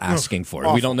they are asking for.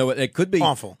 Awful. We don't know. It could be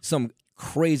awful. Some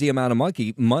crazy amount of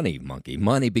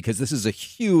money, because this is a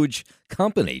huge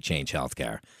company, Change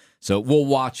Healthcare. So we'll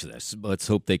watch this. Let's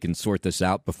hope they can sort this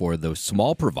out before those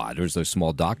small providers, those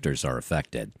small doctors are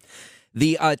affected.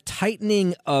 The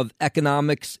tightening of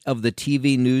economics of the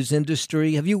TV news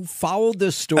industry. Have you followed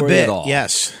this story at all?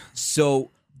 Yes.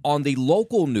 So on the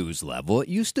local news level, it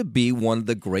used to be one of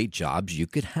the great jobs you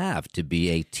could have, to be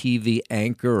a TV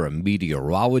anchor, a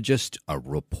meteorologist, a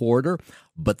reporter.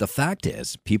 But the fact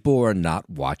is, people are not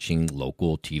watching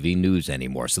local TV news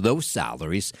anymore. So those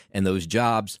salaries and those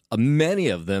jobs, many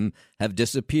of them have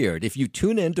disappeared. If you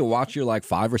tune in to watch your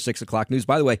 5 or 6 o'clock news,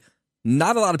 by the way,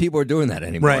 not a lot of people are doing that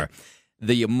anymore. Right.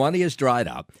 The money has dried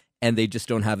up, and they just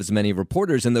don't have as many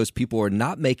reporters, and those people are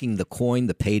not making the coin,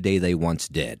 the payday they once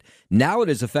did. Now it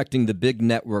is affecting the big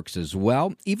networks as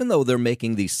well, even though they're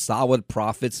making these solid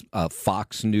profits,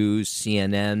 Fox News,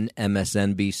 CNN,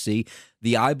 MSNBC.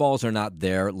 The eyeballs are not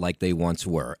there like they once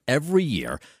were. Every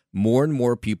year, more and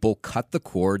more people cut the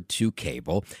cord to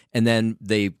cable, and then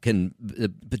they can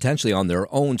potentially on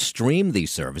their own stream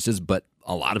these services, but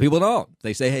a lot of people don't.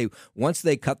 They say, hey, once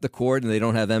they cut the cord and they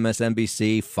don't have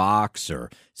MSNBC, Fox,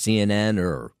 or CNN,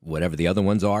 or whatever the other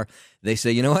ones are, they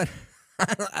say, you know what?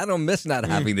 I don't miss not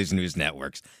having these news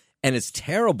networks. And it's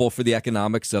terrible for the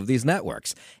economics of these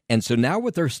networks. And so now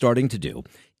what they're starting to do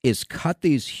is cut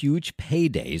these huge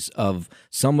paydays of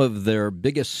some of their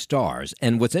biggest stars.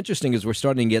 And what's interesting is we're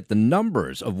starting to get the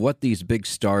numbers of what these big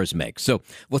stars make. So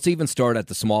let's even start at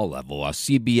the small level.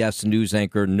 CBS news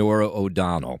anchor Norah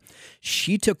O'Donnell,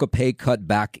 she took a pay cut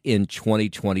back in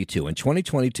 2022. In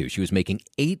 2022, she was making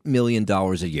 $8 million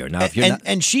a year. Now, if you're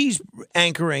and she's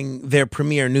anchoring their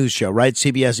premier news show, right?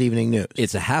 CBS Evening News.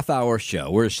 It's a half-hour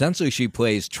show where essentially she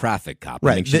plays traffic cop.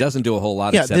 Right. I mean, she doesn't do a whole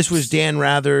lot. Yeah, this was Dan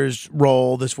Rather's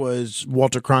role. This was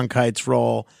Walter Cronkite's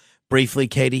role. Briefly,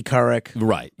 Katie Couric.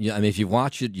 Right. Yeah. I mean, if you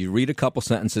watch it, you read a couple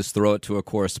sentences, throw it to a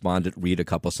correspondent, read a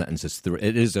couple sentences through.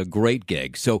 It is a great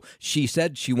gig. So she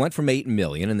said she went from $8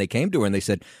 million, and they came to her and they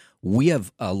said, we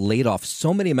have laid off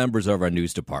so many members of our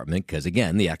news department because,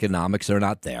 again, the economics are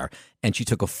not there. And she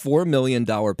took a $4 million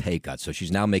pay cut. So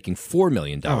she's now making $4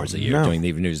 million a year doing the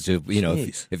evening news. So,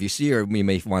 if you see her, we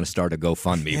may want to start a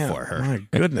GoFundMe for her. My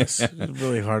goodness. It's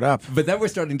really hard up. But then we're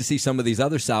starting to see some of these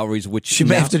other salaries, which she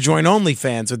may have to join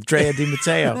OnlyFans with Drea Di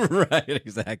Matteo. Right,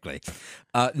 exactly.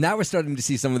 Now we're starting to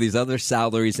see some of these other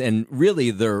salaries, and really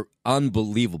they're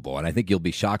unbelievable. And I think you'll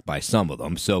be shocked by some of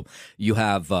them. So you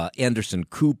have Anderson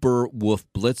Cooper,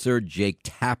 Wolf Blitzer, Jake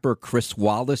Tapper, Chris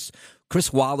Wallace.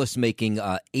 Chris Wallace making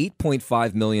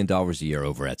 $8.5 million a year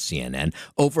over at CNN.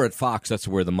 Over at Fox, that's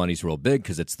where the money's real big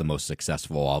because it's the most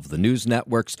successful of the news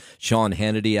networks. Sean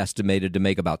Hannity estimated to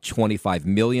make about $25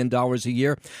 million a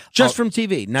year. Just from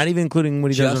TV, not even including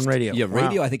what he does on radio. Yeah,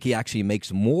 radio, I think he actually makes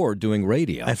more doing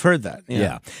radio. I've heard that.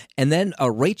 Yeah. And then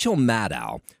Rachel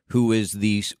Maddow, who is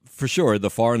for sure, the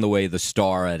far and away the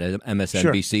star at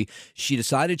MSNBC. Sure. She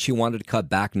decided she wanted to cut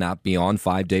back, not beyond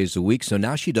 5 days a week. So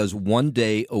now she does 1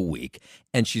 day a week.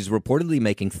 and she's reportedly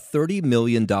making $30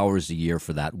 million a year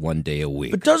for that 1 day a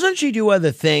week. But doesn't she do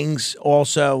other things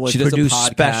also, like She does a produce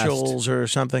podcast. specials or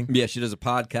something? Yeah, she does a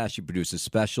podcast. She produces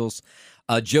specials.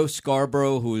 Joe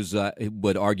Scarborough, who's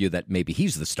would argue that maybe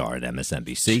he's the star at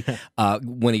MSNBC,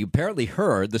 when he apparently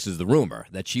heard, this is the rumor,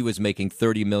 that she was making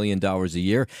 $30 million a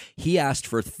year, he asked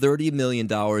for $30 million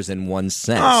and 1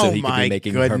 cent so he could be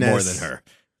making her more than her.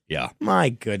 Yeah. My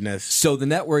goodness. So the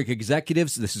network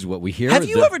executives, this is what we hear. Have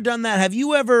you ever done that? Have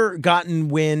you ever gotten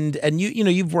wind? And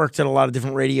you've worked at a lot of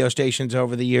different radio stations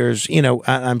over the years.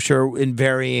 I'm sure in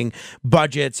varying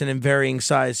budgets and in varying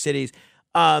size cities.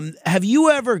 Have you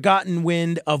ever gotten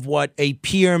wind of what a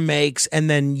peer makes and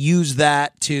then use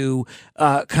that to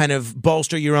kind of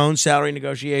bolster your own salary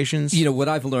negotiations? What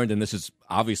I've learned, and this is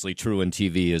obviously true in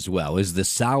TV as well, is the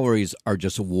salaries are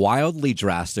just wildly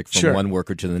drastic from one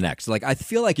worker to the next. Like, I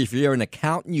feel like if you're an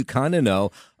accountant, you kind of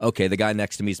know, okay, the guy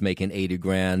next to me is making 80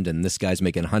 grand and this guy's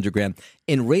making 100 grand.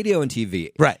 In radio and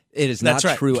TV, it is not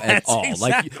true at all.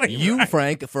 Exactly like you,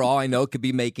 Frank, for all I know, could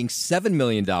be making $7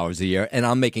 million a year and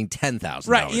I'm making $10,000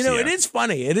 Right. a year. It is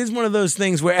funny. It is one of those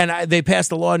things where, and they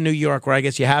passed a law in New York where I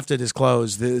guess you have to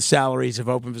disclose the salaries of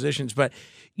open positions, but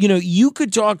you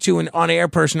could talk to an on-air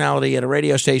personality at a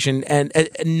radio station and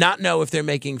not know if they're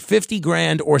making 50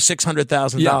 grand or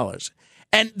 $600,000.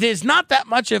 And there's not that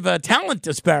much of a talent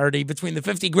disparity between the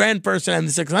 50 grand person and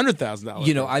the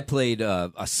 $600,000. I played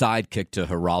a sidekick to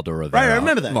Geraldo Rivera. Right, I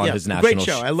remember that. On Yeah. his national Great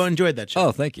show. I enjoyed that show.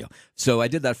 Oh, thank you. So I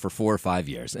did that for 4 or 5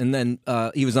 years. And then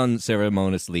he was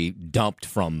unceremoniously dumped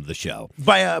from the show.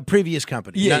 By a previous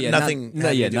company. Nothing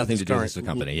to do with the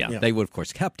company. Yeah. They would, of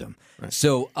course, kept him. Right.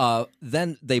 So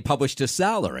then they published his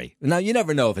salary. Now, you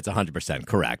never know if it's 100%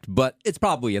 correct, but it's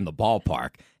probably in the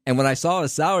ballpark. And when I saw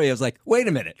his salary, I was like, wait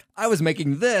a minute, I was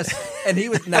making this. And he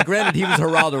was, now granted, he was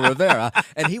Geraldo Rivera,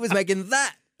 and he was making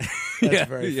that. That's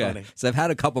very funny. So I've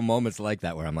had a couple moments like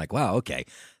that where I'm like, wow, okay,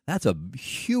 that's a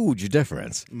huge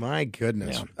difference. My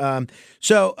goodness.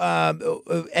 Yeah.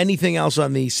 Anything else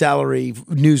on the salary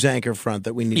news anchor front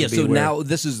that we need to be aware of? Now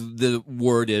this is the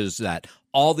word is that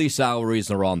all these salaries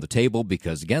are on the table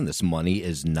because, again, this money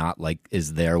is not like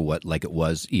it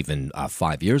was even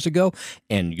 5 years ago.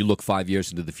 And you look 5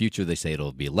 years into the future, they say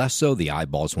it'll be less so. The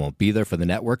eyeballs won't be there for the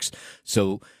networks.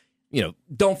 So,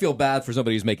 don't feel bad for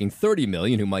somebody who's making $30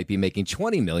 million who might be making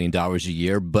 $20 million a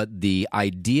year. But the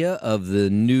idea of the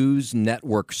news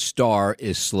network star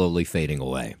is slowly fading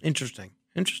away. Interesting.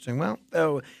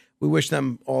 Well, we wish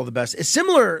them all the best. A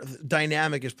similar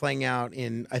dynamic is playing out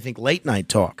in, I think, late night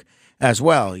talk as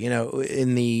well.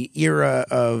 In the era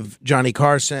of Johnny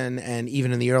Carson and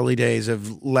even in the early days of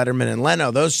Letterman and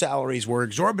Leno, those salaries were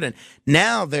exorbitant.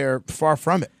 Now they're far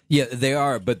from it. Yeah, they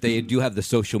are, but they do have the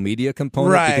social media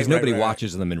component because nobody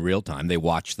watches them in real time. They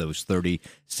watch those 30,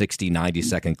 60,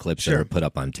 90-second clips that are put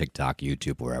up on TikTok,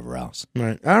 YouTube, wherever else.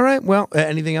 Right. All right. Well,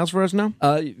 anything else for us now?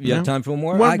 You have time for one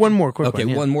more? One more quick one.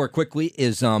 Okay, one more quickly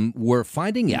is we're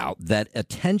finding out that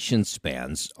attention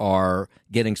spans are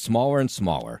getting smaller and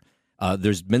smaller.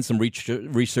 There's been some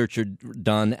research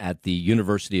done at the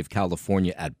University of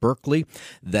California at Berkeley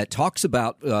that talks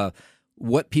about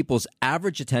what people's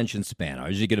average attention span are.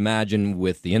 As you can imagine,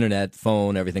 with the internet,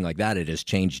 phone, everything like that, it has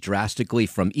changed drastically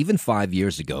from even 5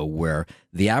 years ago, where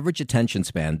the average attention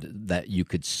span that you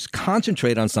could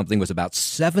concentrate on something was about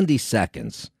 70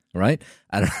 seconds. Right?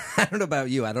 I don't know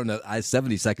about you. I don't know.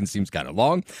 70 seconds seems kind of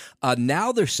long.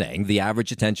 Now they're saying the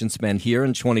average attention span here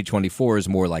in 2024 is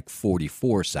more like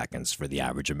 44 seconds for the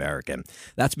average American.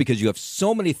 That's because you have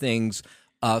so many things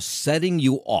setting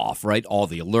you off, right? All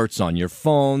the alerts on your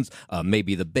phones,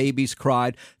 maybe the baby's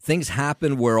cried. Things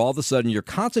happen where all of a sudden you're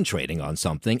concentrating on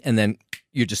something and then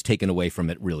you're just taken away from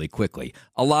it really quickly.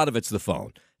 A lot of it's the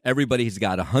phone. Everybody's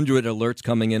got 100 alerts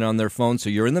coming in on their phone.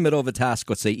 So you're in the middle of a task,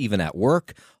 let's say even at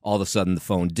work. All of a sudden the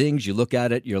phone dings. You look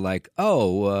at it. You're like,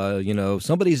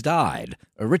 somebody's died.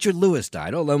 Richard Lewis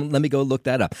died. Oh, let me go look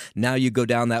that up. Now you go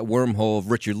down that wormhole of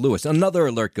Richard Lewis. Another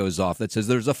alert goes off that says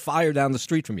there's a fire down the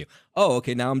street from you. Oh,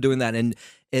 okay, now I'm doing that. And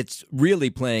it's really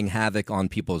playing havoc on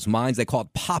people's minds. They call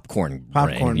it popcorn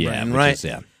brain. Yeah, right.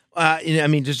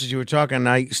 Just as you were talking,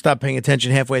 I stopped paying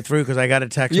attention halfway through because I got a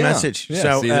text message. Yeah,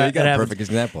 so see, there you go. Perfect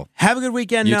example. Have a good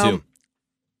weekend. You too.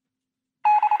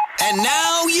 And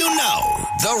now you know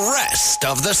the rest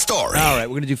of the story. All right,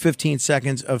 we're going to do 15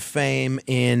 seconds of fame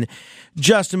in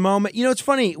just a moment. It's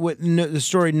funny what the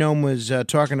story Noam was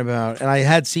talking about, and I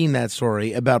had seen that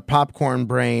story about popcorn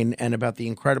brain and about the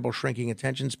incredible shrinking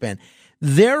attention span.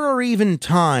 There are even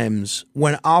times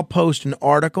when I'll post an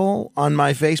article on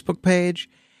my Facebook page,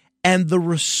 and the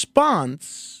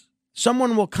response,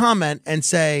 someone will comment and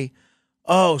say,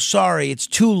 "Oh, sorry, it's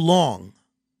too long."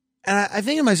 And I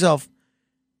think to myself,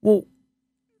 well,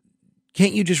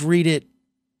 can't you just read it,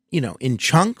 in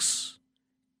chunks?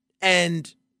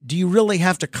 And do you really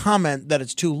have to comment that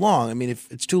it's too long? I mean,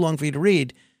 if it's too long for you to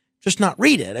read, just not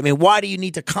read it. I mean, why do you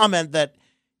need to comment that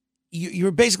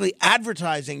you're basically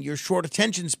advertising your short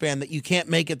attention span that you can't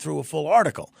make it through a full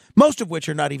article, most of which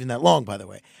are not even that long, by the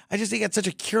way. I just think it's such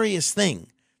a curious thing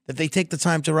that they take the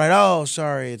time to write, oh,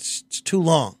 sorry, it's too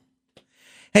long.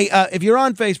 Hey, if you're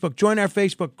on Facebook, join our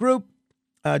Facebook group.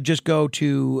 Just go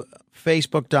to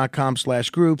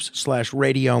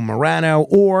facebook.com/groups/Radio Morano,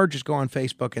 or just go on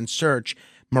Facebook and search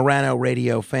Morano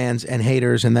Radio Fans and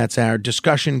Haters, and that's our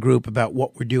discussion group about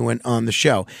what we're doing on the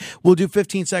show. We'll do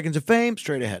 15 seconds of fame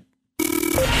straight ahead.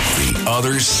 The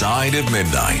Other Side of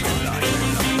Midnight.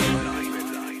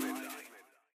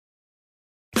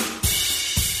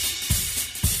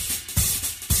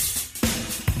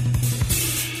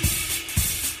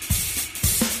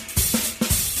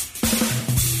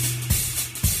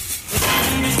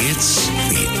 It's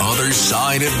The Other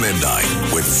Side of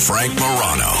Midnight with Frank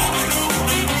Morano.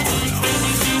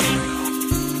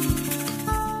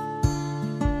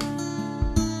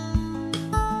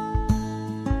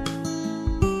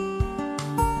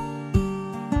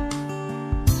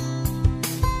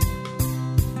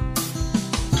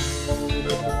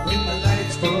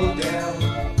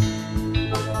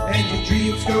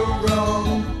 Go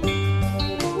wrong.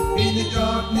 In the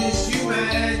darkness you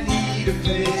might need a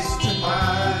place to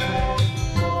hide.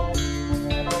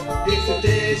 If the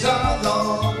days are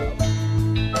long,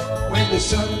 when the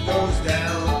sun goes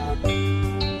down,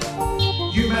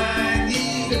 you might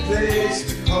need a place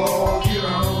to call your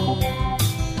own.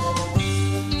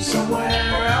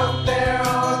 Somewhere out there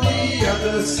on the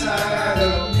other side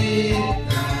of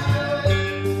midnight,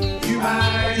 you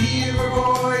might hear a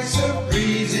voice of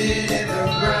breezing in the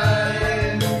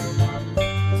grind.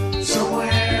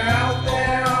 Somewhere out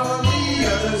there on the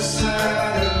other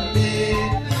side of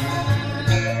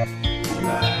midnight, you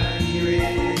might hear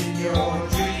it in your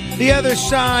dreams. The Other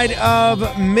Side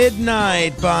of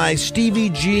Midnight by Stevie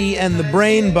G and the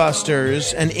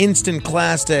Brainbusters, an instant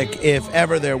classic if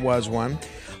ever there was one.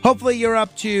 Hopefully you're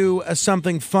up to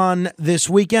something fun this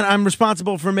weekend. I'm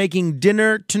responsible for making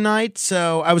dinner tonight,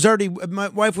 so my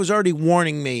wife was already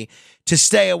warning me to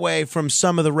stay away from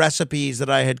some of the recipes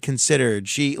that I had considered.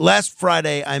 Last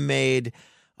Friday I made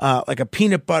like a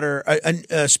peanut butter,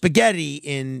 a spaghetti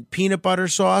in peanut butter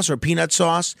sauce or peanut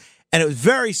sauce, and it was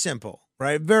very simple,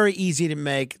 right? Very easy to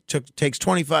make. Takes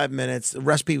 25 minutes. The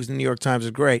recipe was in the New York Times. It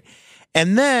was great.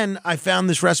 And then I found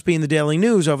this recipe in the Daily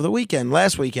News over the weekend,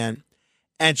 last weekend.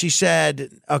 And she said,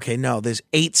 okay, no, there's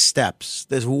 8 steps.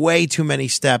 There's way too many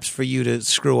steps for you to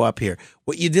screw up here.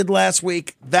 What you did last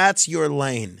week, that's your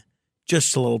lane.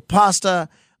 Just a little pasta,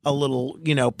 a little,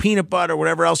 peanut butter,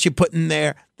 whatever else you put in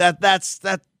there. That's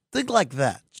think like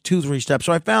that. 2-3 steps.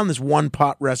 So I found this one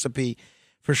pot recipe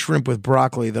for shrimp with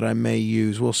broccoli that I may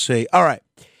use. We'll see. All right.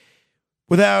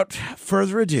 Without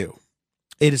further ado,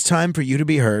 it is time for you to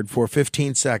be heard for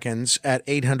 15 seconds at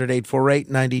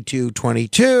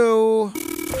 800-848-9222.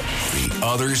 The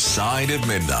Other Side of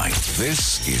Midnight.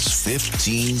 This is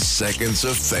 15 Seconds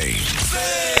of Fame.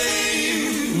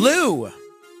 Lou.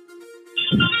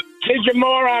 Hey,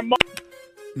 Jamora.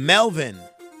 Melvin.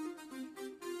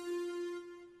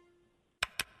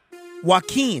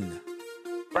 Joaquin.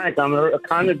 Frank, I'm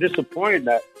kind of disappointed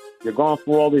that you're going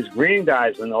through all these green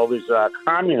guys and all these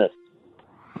communists.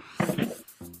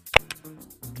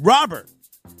 Robert.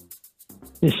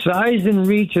 The size and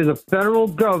reach of the federal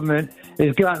government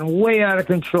has gotten way out of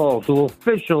control to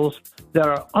officials that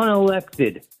are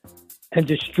unelected and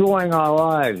destroying our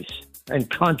lives and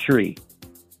country.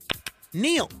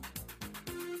 Neil.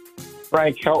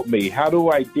 Frank, help me. How do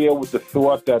I deal with the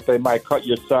thought that they might cut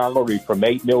your salary from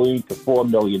 $8 million to $4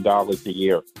 million a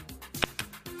year?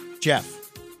 Jeff.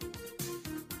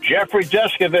 Jeffrey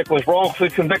Deskovic was wrongfully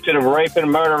convicted of rape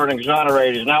and murder and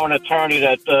exonerated. He's now an attorney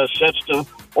that sets the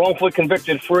wrongfully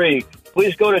convicted free.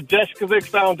 Please go to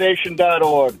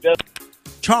DeskovicFoundation.org.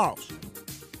 Charles.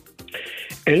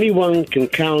 Anyone can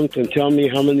count and tell me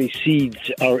how many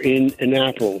seeds are in an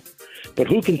apple, but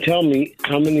who can tell me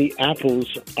how many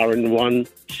apples are in one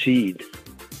seed?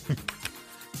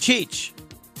 Cheech.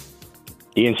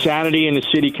 The insanity in the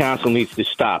city council needs to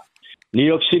stop. New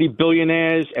York City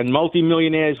billionaires and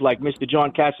multimillionaires like Mr.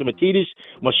 John Catsimatidis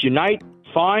must unite,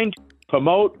 find,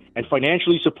 promote, and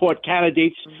financially support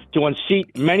candidates to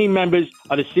unseat many members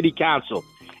of the city council.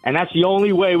 And that's the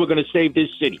only way we're going to save this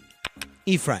city.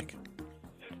 E. Frank.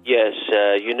 Yes,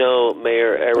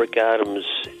 Mayor Eric Adams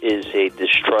is a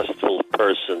distrustful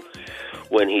person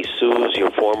when he sues your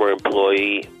former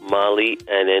employee, Molly,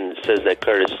 and then says that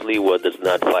Curtis Lewa does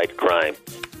not fight crime.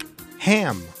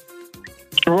 Ham.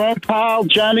 Jerome Powell,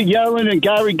 Janet Yellen, and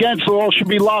Gary Gensler all should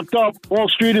be locked up. Wall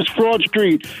Street is Fraud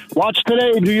Street. Watch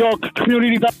today. New York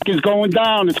Community Bank is going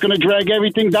down. It's going to drag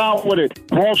everything down with it.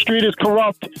 Wall Street is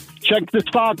corrupt. Check the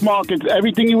stock market.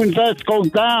 Everything you invest goes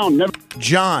down.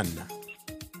 John.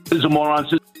 This is a moron.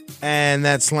 And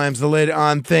that slams the lid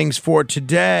on things for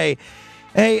today.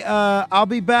 Hey, I'll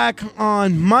be back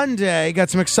on Monday. Got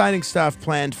some exciting stuff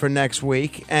planned for next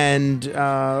week and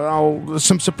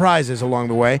some surprises along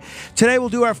the way. Today we'll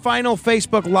do our final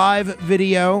Facebook Live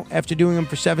video after doing them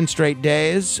for 7 straight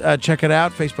days. Check it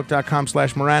out,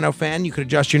 facebook.com/Morano fan. You could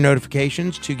adjust your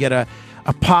notifications to get a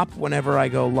pop whenever I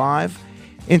go live.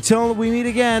 Until we meet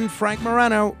again, Frank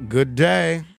Morano, good day.